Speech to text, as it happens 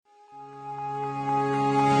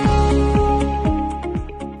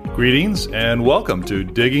Greetings and welcome to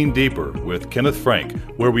Digging Deeper with Kenneth Frank,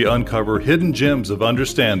 where we uncover hidden gems of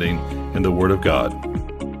understanding in the Word of God.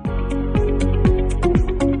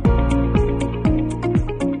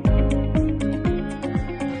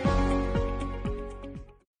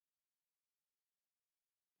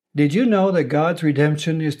 Did you know that God's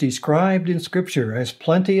redemption is described in Scripture as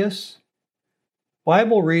plenteous?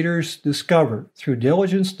 Bible readers discover through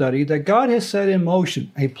diligent study that God has set in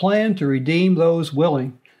motion a plan to redeem those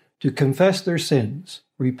willing to confess their sins,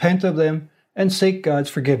 repent of them, and seek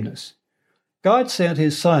God's forgiveness. God sent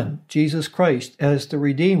His Son, Jesus Christ, as the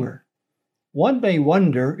Redeemer. One may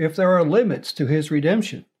wonder if there are limits to His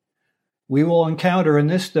redemption. We will encounter in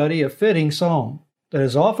this study a fitting psalm that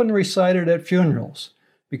is often recited at funerals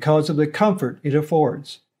because of the comfort it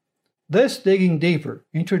affords. This Digging Deeper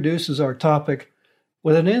introduces our topic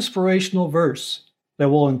with an inspirational verse that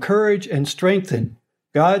will encourage and strengthen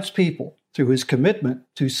God's people through His commitment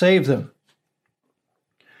to save them.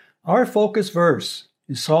 Our focus verse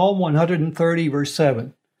is Psalm 130, verse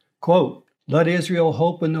 7. Quote, "Let Israel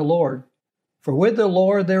hope in the Lord, for with the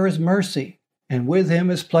Lord there is mercy, and with Him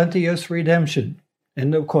is plenteous redemption."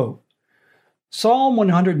 End of quote. Psalm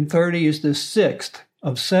 130 is the sixth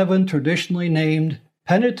of seven traditionally named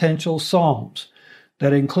penitential psalms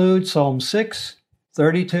that include Psalm 6,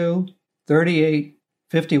 32, 38,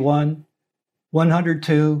 51,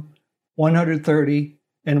 102, 130,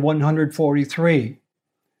 and 143.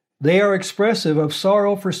 They are expressive of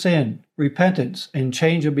sorrow for sin, repentance, and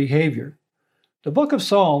change of behavior. The book of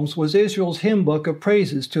Psalms was Israel's hymn book of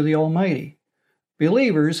praises to the Almighty.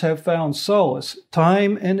 Believers have found solace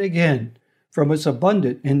time and again from its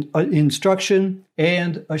abundant instruction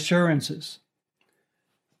and assurances.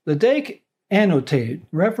 The Dake Annotated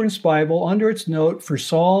Reference Bible, under its note for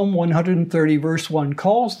Psalm 130, verse 1,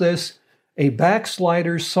 calls this a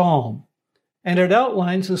backslider's psalm, and it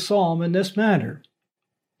outlines the psalm in this manner.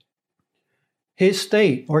 His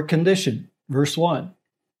state or condition, verse 1.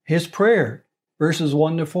 His prayer, verses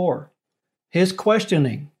 1 to 4. His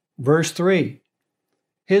questioning, verse 3.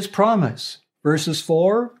 His promise, verses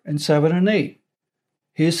 4 and 7 and 8.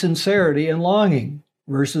 His sincerity and longing,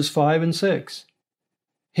 verses 5 and 6.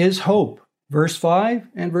 His hope, verse 5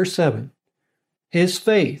 and verse 7. His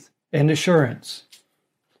faith and assurance,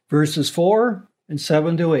 verses 4 and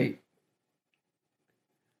 7 to 8.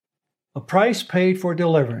 A price paid for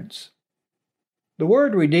deliverance. The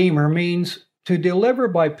word redeemer means to deliver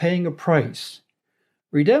by paying a price.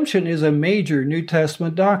 Redemption is a major New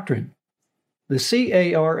Testament doctrine. The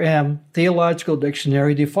CARM Theological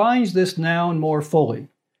Dictionary defines this noun more fully.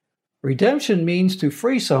 Redemption means to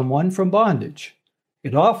free someone from bondage.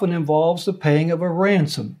 It often involves the paying of a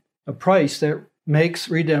ransom, a price that makes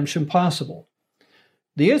redemption possible.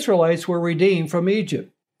 The Israelites were redeemed from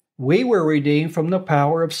Egypt. We were redeemed from the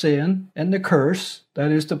power of sin and the curse,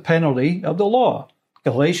 that is the penalty of the law.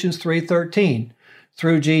 Galatians 3:13,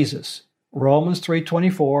 through Jesus. Romans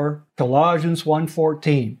 3:24, Colossians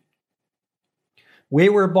 1:14. We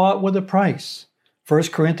were bought with a price.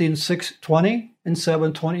 1 Corinthians 6:20 and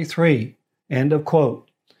 7:23. End of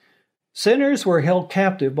quote. Sinners were held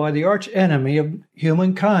captive by the arch-enemy of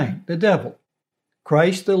humankind, the devil.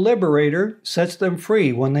 Christ the Liberator sets them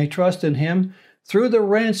free when they trust in Him through the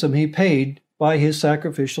ransom He paid by His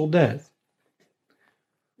sacrificial death.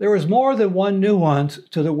 There is more than one nuance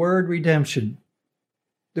to the word redemption.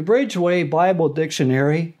 The Bridgeway Bible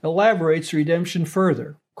Dictionary elaborates redemption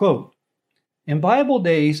further. Quote, "In Bible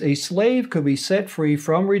days, a slave could be set free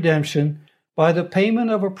from redemption by the payment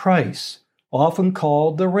of a price, often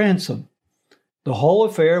called the ransom. The whole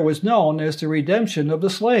affair was known as the redemption of the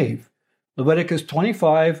slave." Leviticus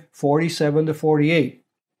 25:47-48.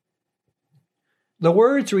 The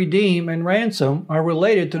words redeem and ransom are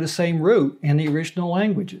related to the same root in the original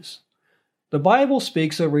languages. The Bible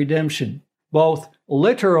speaks of redemption, both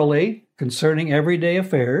literally, concerning everyday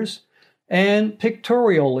affairs, and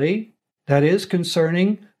pictorially, that is,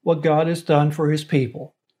 concerning what God has done for His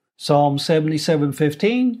people. Psalm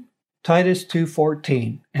 77:15, Titus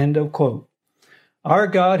 2:14, end of quote. Our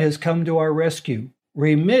God has come to our rescue,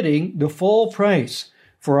 remitting the full price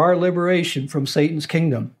for our liberation from Satan's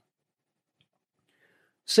kingdom.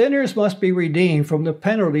 Sinners must be redeemed from the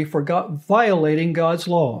penalty for violating God's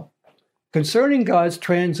law. Concerning God's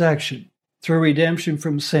transaction through redemption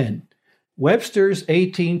from sin, Webster's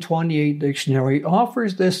 1828 dictionary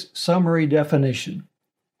offers this summary definition.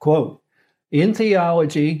 Quote, "In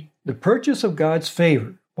theology, the purchase of God's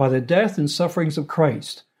favor by the death and sufferings of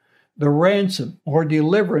Christ, the ransom or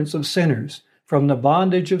deliverance of sinners from the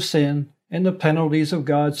bondage of sin and the penalties of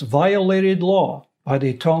God's violated law by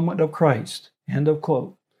the atonement of Christ." End of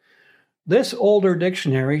quote. This older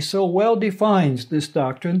dictionary so well defines this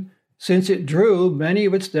doctrine since it drew many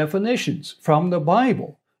of its definitions from the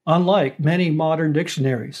Bible, unlike many modern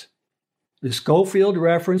dictionaries. The Scofield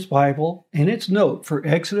Reference Bible, in its note for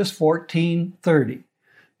Exodus 14:30,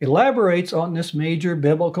 elaborates on this major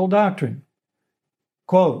biblical doctrine.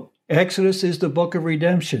 Quote, Exodus is the book of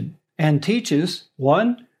redemption and teaches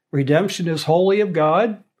 1. Redemption is wholly of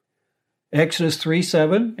God, Exodus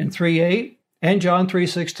 3:7 and 3:8, and John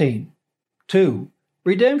 3:16. 2.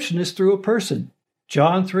 Redemption is through a person,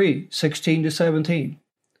 John 3:16-17.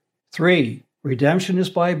 3. Redemption is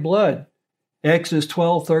by blood, Exodus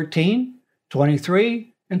 12:13,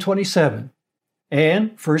 23, and 27,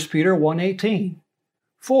 and 1 Peter 1:18.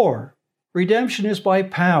 4. Redemption is by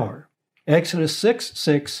power, Exodus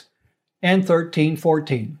 6:6 and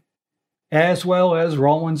 13:14, as well as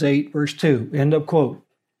Romans 8, verse 2. End of quote.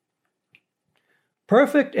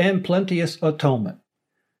 Perfect and plenteous atonement.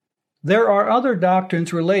 There are other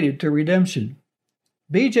doctrines related to redemption.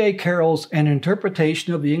 B.J. Carroll's An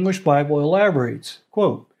Interpretation of the English Bible elaborates,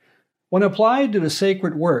 quote, when applied to the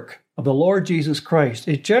sacred work of the Lord Jesus Christ,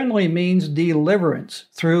 it generally means deliverance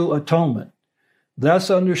through atonement. Thus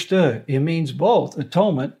understood, it means both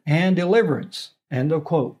atonement and deliverance. End of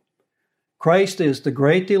quote. Christ is the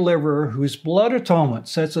great deliverer whose blood atonement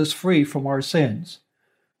sets us free from our sins.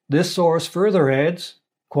 This source further adds,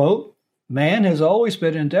 quote, man has always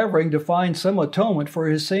been endeavoring to find some atonement for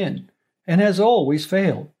his sin, and has always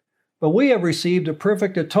failed. But we have received a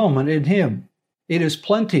perfect atonement in him. It is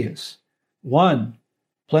plenteous. 1.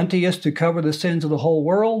 Plenteous to cover the sins of the whole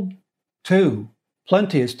world. 2.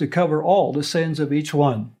 Plenteous to cover all the sins of each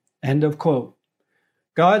one. End of quote.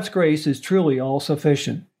 God's grace is truly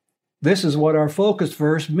all-sufficient. This is what our focus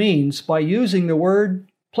verse means by using the word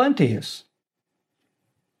plenteous.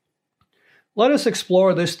 Let us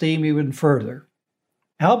explore this theme even further.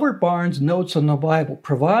 Albert Barnes' Notes on the Bible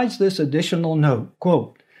provides this additional note,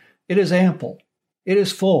 quote, it is ample, it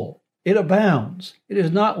is full, it abounds, it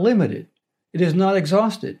is not limited, it is not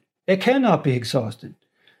exhausted, it cannot be exhausted.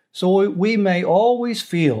 So we may always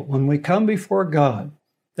feel when we come before God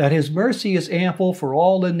that His mercy is ample for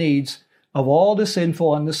all the needs of all the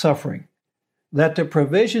sinful and the suffering, that the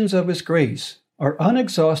provisions of His grace are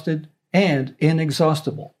unexhausted and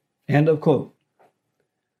inexhaustible. End of quote.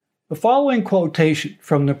 The following quotation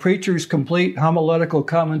from the Preacher's Complete Homiletical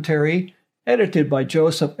Commentary, edited by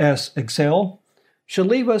Joseph S. Excel, should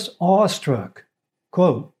leave us awestruck.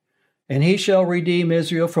 Quote, and He shall redeem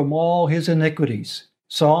Israel from all his iniquities.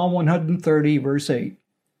 Psalm 130, verse 8.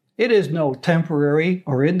 It is no temporary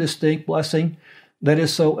or indistinct blessing that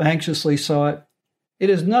is so anxiously sought. It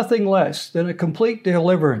is nothing less than a complete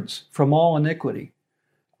deliverance from all iniquity.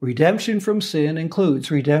 Redemption from sin includes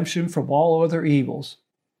redemption from all other evils.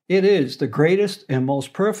 It is the greatest and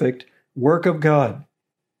most perfect work of God,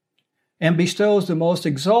 and bestows the most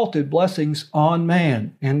exalted blessings on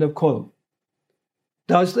man. End of quote.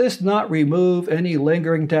 Does this not remove any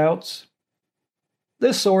lingering doubts?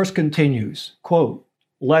 This source continues, quote,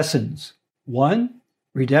 lessons. 1.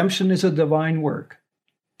 Redemption is a divine work.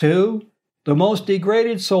 2. The most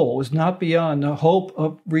degraded soul is not beyond the hope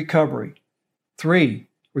of recovery. 3.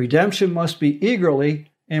 Redemption must be eagerly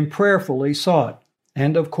and prayerfully sought.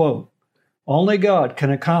 End of quote. Only God can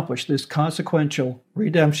accomplish this consequential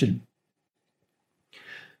redemption.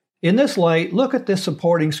 In this light, look at this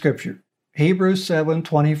supporting scripture, Hebrews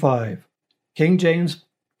 7:25, King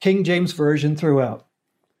James Version throughout.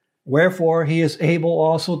 Wherefore he is able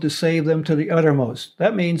also to save them to the uttermost,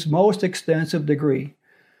 that means most extensive degree,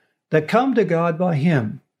 that come to God by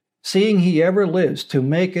him, seeing he ever lives to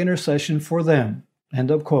make intercession for them. End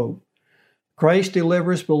of quote. Christ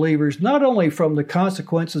delivers believers not only from the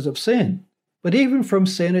consequences of sin, but even from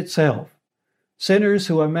sin itself. Sinners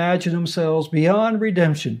who imagine themselves beyond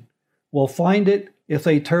redemption will find it if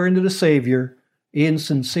they turn to the Savior in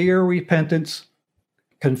sincere repentance,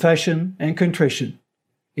 confession, and contrition.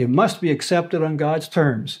 It must be accepted on God's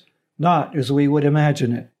terms, not as we would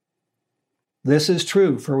imagine it. This is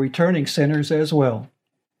true for returning sinners as well.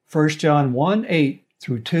 1 John 1:8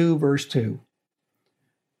 through 2, verse 2.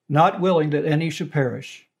 Not willing that any should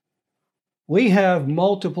perish. We have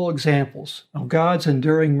multiple examples of God's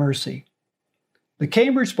enduring mercy. The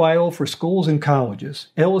Cambridge Bible for Schools and Colleges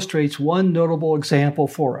illustrates one notable example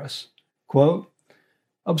for us. Quote,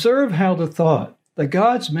 observe how the thought that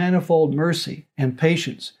God's manifold mercy and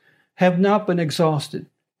patience have not been exhausted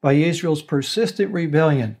by Israel's persistent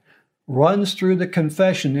rebellion runs through the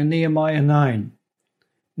confession in Nehemiah 9.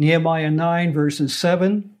 Nehemiah 9 verses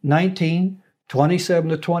 7, 19, 27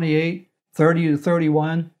 to 28, 30 to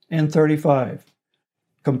 31, and 35.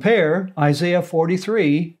 Compare Isaiah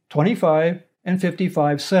 43:25 and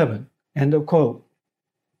 55:7. End of quote.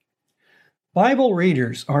 Bible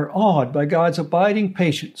readers are awed by God's abiding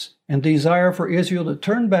patience and desire for Israel to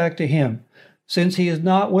turn back to Him, since He is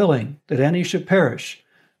not willing that any should perish,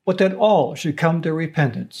 but that all should come to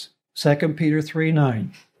repentance. 2 Peter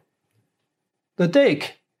 3:9. The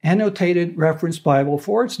Dake Annotated Reference Bible,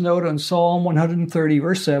 for its note on Psalm 130,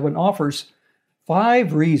 verse 7, offers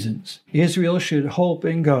 5 reasons Israel should hope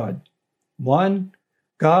in God. 1.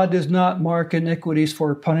 God does not mark iniquities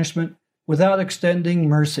for punishment without extending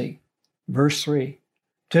mercy. Verse 3.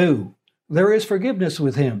 2. There is forgiveness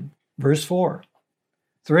with Him. Verse 4.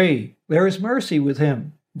 3. There is mercy with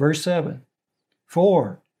Him. Verse 7.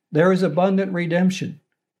 4. There is abundant redemption.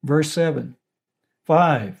 Verse 7.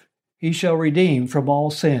 5. He shall redeem from all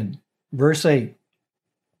sin. Verse 8.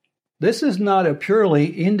 This is not a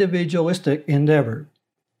purely individualistic endeavor.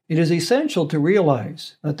 It is essential to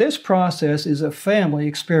realize that this process is a family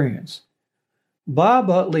experience. Bob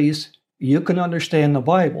Utley's You Can Understand the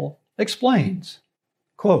Bible explains,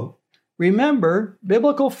 quote, "Remember,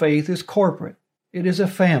 biblical faith is corporate. It is a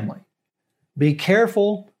family. Be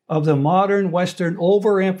careful of the modern Western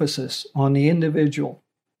overemphasis on the individual.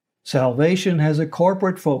 Salvation has a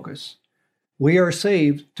corporate focus. We are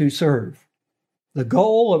saved to serve. The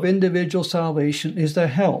goal of individual salvation is the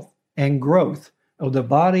health and growth of the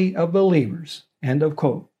body of believers." End of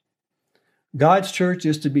quote. God's church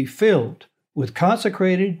is to be filled with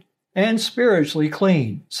consecrated and spiritually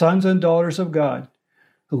clean sons and daughters of God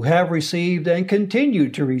who have received and continue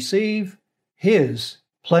to receive His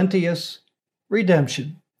plenteous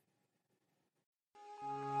redemption.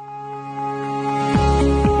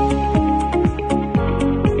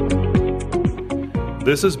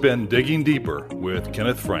 This has been Digging Deeper with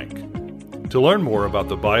Kenneth Frank. To learn more about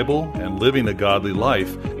the Bible and living a godly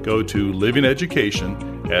life, go to Living Education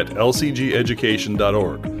at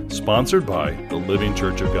lcgeducation.org, sponsored by the Living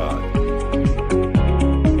Church of God.